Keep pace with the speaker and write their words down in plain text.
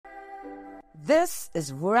This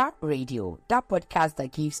is Wura Radio, that podcast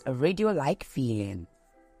that gives a radio-like feeling.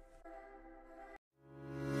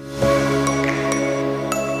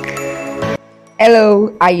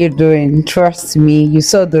 Hello, how you doing? Trust me, you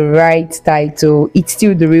saw the right title. It's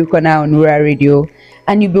still The Real Corner on Wura Radio,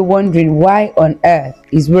 and you'll be wondering why on earth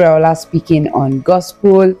is Wuraola speaking on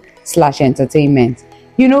gospel/entertainment.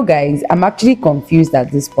 You know, guys, I'm actually confused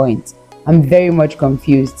at this point. I'm very much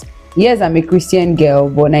confused. Yes, I'm a Christian girl,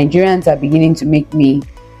 but Nigerians are beginning to make me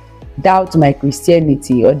doubt my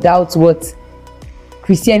Christianity or doubt what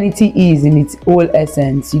Christianity is in its whole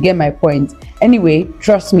essence. You get my point? Anyway,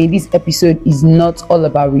 trust me, this episode is not all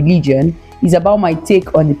about religion. It's about my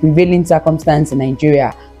take on the prevailing circumstance in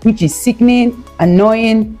Nigeria, which is sickening,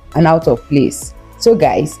 annoying, and out of place. So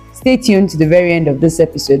guys, stay tuned to the very end of this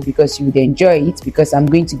episode because you would enjoy it, because I'm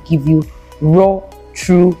going to give you raw,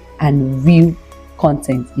 true, and real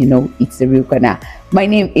content. You know, it's The Real Corner. My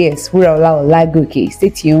name is Wuraola Olagoke.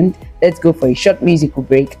 Stay tuned. Let's go for a short musical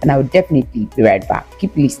break, and I will definitely be right back.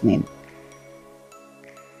 Keep listening.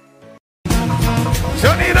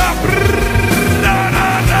 Turn it up.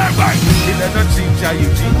 You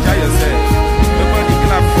ginger yourself. Nobody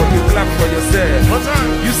clap for you, clap for yourself.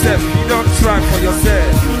 You said you don't try for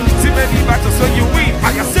yourself. See many battles when you win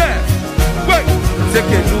by yourself. Wait, take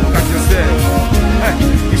a look at yourself. Hey,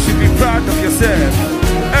 you should be proud of yourself.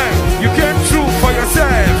 Hey, you came true for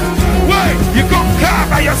yourself. Wait, you gon' car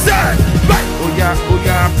by yourself. Wait, oh yeah,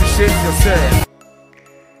 appreciate yourself.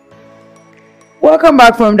 Welcome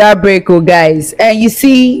back from that break, guys. And you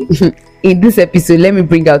see, in this episode, let me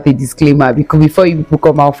bring out a disclaimer because before you people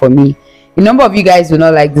come out for me, a number of you guys will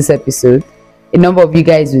not like this episode. A number of you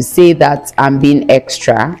guys will say that I'm being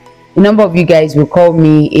extra. A number of you guys will call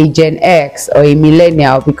me a Gen X or a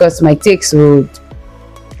millennial because my takes would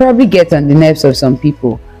probably get on the nerves of some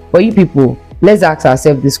people. But you people, let's ask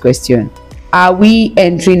ourselves this question. Are we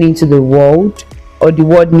entering into the world, or the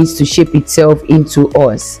world needs to shape itself into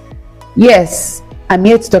us? Yes, I'm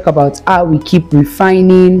here to talk about how we keep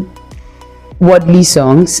refining worldly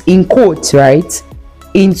songs, in quotes, right,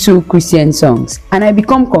 into Christian songs. And I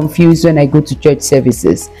become confused when I go to church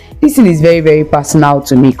services. This thing is very, very personal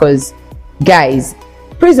to me because, guys,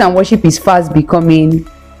 praise and worship is fast becoming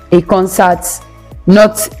a concert,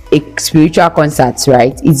 not a spiritual concert,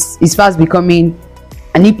 right? It's fast becoming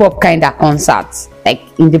an hip-hop kind of concert. Like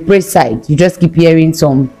in the praise side, you just keep hearing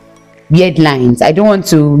some weird lines. I don't want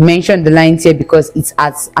to mention the lines here because it's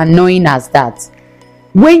as annoying as that.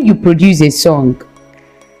 When you produce a song,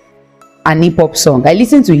 an hip-hop song, I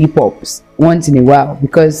listen to hip-hops once in a while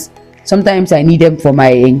because sometimes I need them for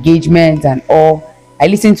my engagement and all. I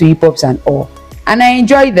listen to hip-hops and all, and I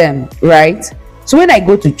enjoy them, right? So when I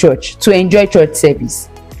go to church to enjoy church service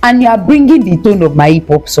and you are bringing the tone of my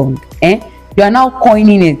hip-hop song, you are now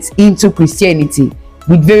coining it into Christianity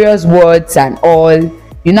with various words and all.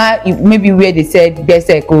 You know, maybe where they said best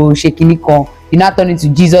echo shekinikon, you now turn into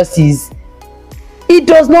Jesus is. It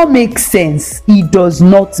does not make sense. It does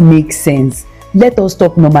not make sense. Let us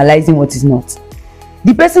stop normalizing what is not.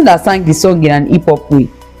 The person that sang the song in an hip-hop way,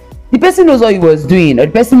 the person knows what he was doing, or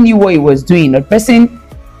the person knew what he was doing, or the person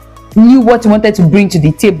knew what he wanted to bring to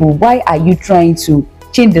the table. Why are you trying to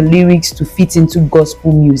change the lyrics to fit into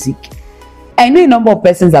gospel music? I know a number of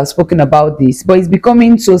persons have spoken about this, but it's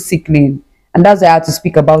becoming so sickening, and that's why I had to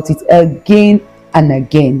speak about it again and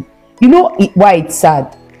again. You know why it's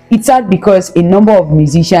sad? It's sad because a number of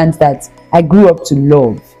musicians that I grew up to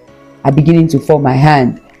love are beginning to fall my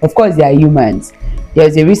hand. Of course, they are humans.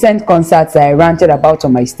 There's a recent concert that I ranted about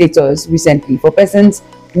on my status recently. For persons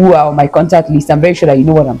who are on my contact list, I'm very sure that you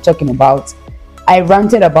know what I'm talking about. I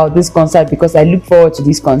ranted about this concert because I look forward to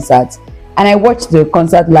this concert. And I watched the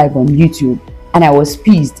concert live on YouTube. And I was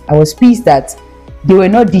pissed. I was pissed that they were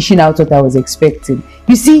not dishing out what I was expecting.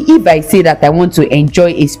 You see, if I say that I want to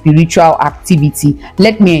enjoy a spiritual activity,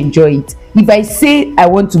 let me enjoy it. If I say I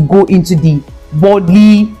want to go into the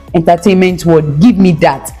worldly entertainment world, give me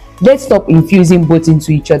that. Let's stop infusing both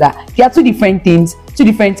into each other. They are two different things, two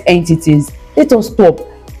different entities. Let us stop.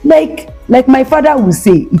 Like my father will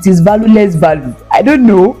say, it is valueless value. I don't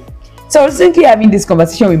know. So I was recently having this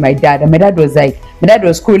conversation with my dad, and my dad was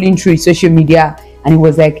scrolling through his social media, and he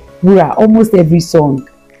was like, Wura, almost every song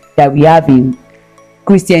that we have in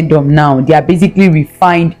Christendom now, they are basically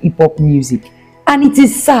refined hip-hop music. And it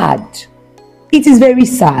is sad. It is very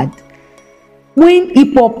sad. When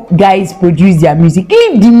hip-hop guys produce their music,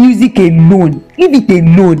 leave the music alone. Leave it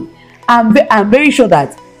alone. I'm very sure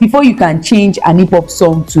that before you can change an hip-hop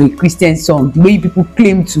song to a Christian song, the way people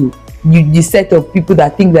claim to, the set of people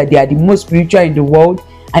that think that they are the most spiritual in the world,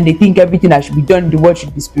 and they think everything that should be done in the world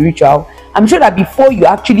should be spiritual. I'm sure that before you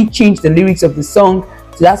actually change the lyrics of the song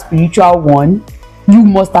to that spiritual one, you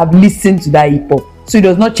must have listened to that hip hop. So it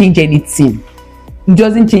does not change anything. It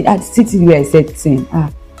doesn't change. City where I said thing.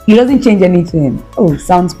 It doesn't change anything. Oh,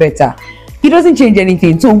 sounds better. It doesn't change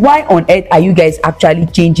anything. So why on earth are you guys actually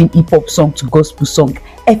changing hip hop song to gospel song?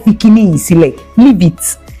 Leave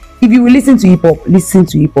it. If you will listen to hip hop, listen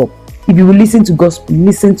to hip hop. If you will listen to gospel,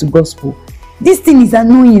 listen to gospel. This thing is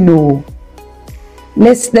annoying, oh.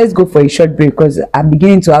 Let's go for a short break because I'm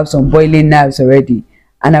beginning to have some boiling nerves already,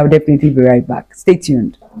 and I'll definitely be right back. Stay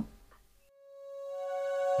tuned.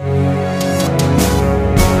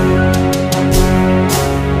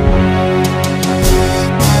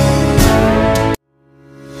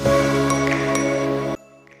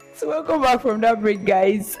 So welcome back from that break,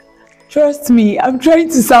 guys. Trust me, I'm trying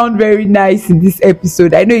to sound very nice in this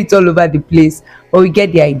episode. I know it's all over the place, but we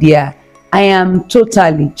get the idea. I am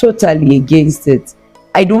totally against it.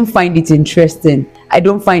 I don't find it interesting. I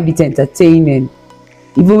don't find it entertaining.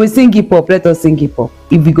 If we will sing hip hop, let us sing hip hop.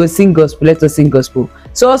 If we go sing gospel, let us sing gospel.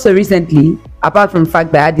 So also recently, apart from the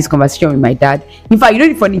fact that I had this conversation with my dad, in fact, you know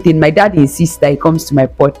the funny thing, my dad insists that he comes to my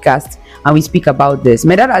podcast and we speak about this.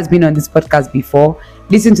 My dad has been on this podcast before.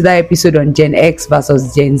 Listen to that episode on Gen X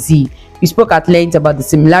versus Gen Z. We spoke at length about the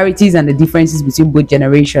similarities and the differences between both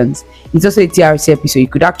generations. It's also a TRC episode. You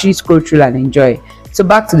could actually scroll through and enjoy. So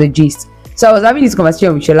back to the gist. So I was having this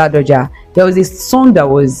conversation with Shola Doja. There was a song that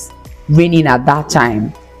was raining at that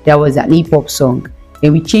time. There was an hip hop song.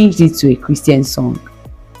 Then we changed it to a Christian song.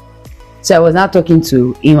 So I was now talking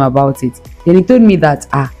to him about it. Then he told me that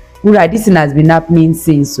Wura, this thing has been happening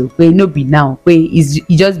since, so no be now. It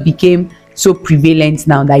just became so prevalent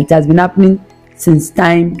now that it has been happening since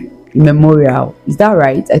time immemorial. Is that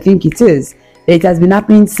right? I think it is. It has been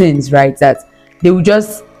happening since, right? That you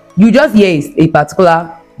just hear a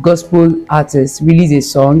particular gospel artist release a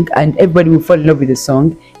song and everybody will fall in love with the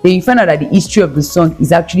song. Then you find out that the history of the song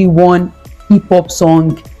is actually one hip hop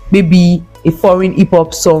song, maybe a foreign hip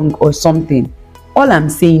hop song or something. All I'm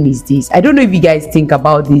saying is this. I don't know if you guys think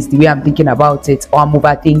about this the way I'm thinking about it, or I'm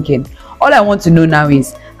overthinking. All I want to know now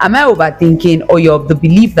is, am I overthinking, or you're of the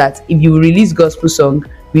belief that if you release gospel song,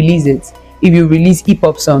 release it? If you release hip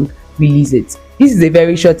hop song, release it? This is a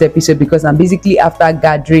very short episode because I'm basically after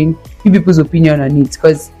gathering you people's opinion on it,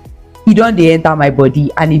 because it don't dey enter my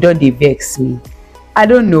body and it don't dey vex me. I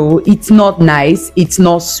don't know. It's not nice. It's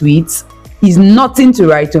not sweet. It's nothing to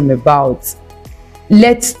write home about.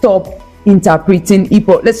 Let's stop interpreting hip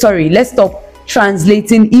hop. Let's stop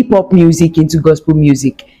translating hip hop music into gospel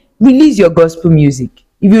music. Release your gospel music.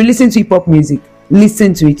 If you listen to hip hop music,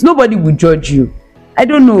 listen to it. Nobody will judge you. I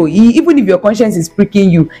don't know. Even if your conscience is pricking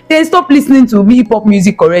you, then stop listening to hip hop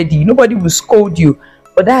music already. Nobody will scold you.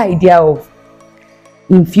 But that idea of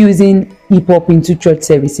infusing hip hop into church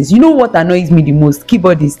services, you know what annoys me the most?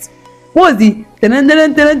 Keyboardists. What's the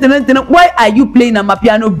why are you playing a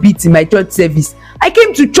piano beat in my church service? I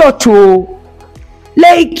came to church, oh.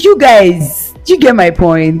 Like, you guys, do you get my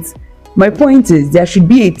point? My point is, there should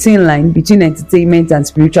be a thin line between entertainment and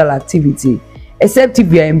spiritual activity. Except if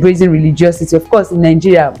we are embracing religiosity. Of course, in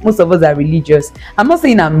Nigeria, most of us are religious. I'm not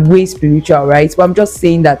saying I'm way spiritual, right? But I'm just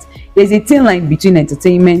saying that there's a thin line between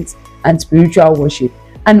entertainment and spiritual worship.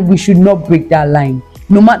 And we should not break that line.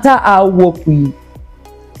 No matter how woke we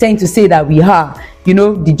tend to say that we are, you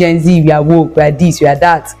know, the Gen Z, we are woke, we are this, we are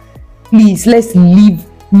that. Please, let's leave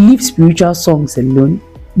spiritual songs alone.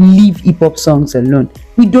 Leave hip hop songs alone.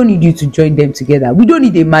 We don't need you to join them together. We don't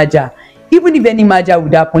need a merger. Even if any merger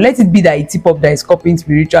would happen, let it be that it's hip hop that is copying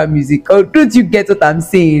spiritual music. Or don't you get what I'm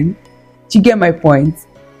saying? Do you get my point?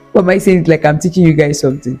 Or am I saying it like I'm teaching you guys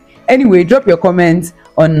something? Anyway, drop your comments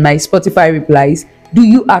on my Spotify replies. Do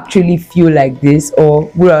you actually feel like this, or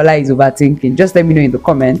Wura is overthinking? Just let me know in the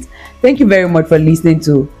comments. Thank you very much for listening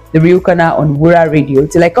to The Real Corner on Wura Radio.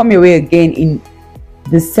 Till I come your way again in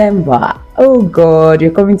December. Oh God,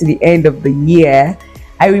 you're coming to the end of the year.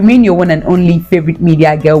 I remain your one and only favorite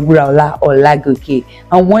media girl, Wura Olagoke.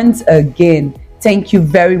 And once again, thank you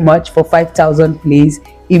very much for 5,000 plays.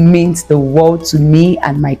 It means the world to me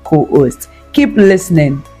and my co-host. Keep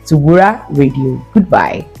listening to Wura Radio.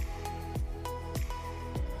 Goodbye.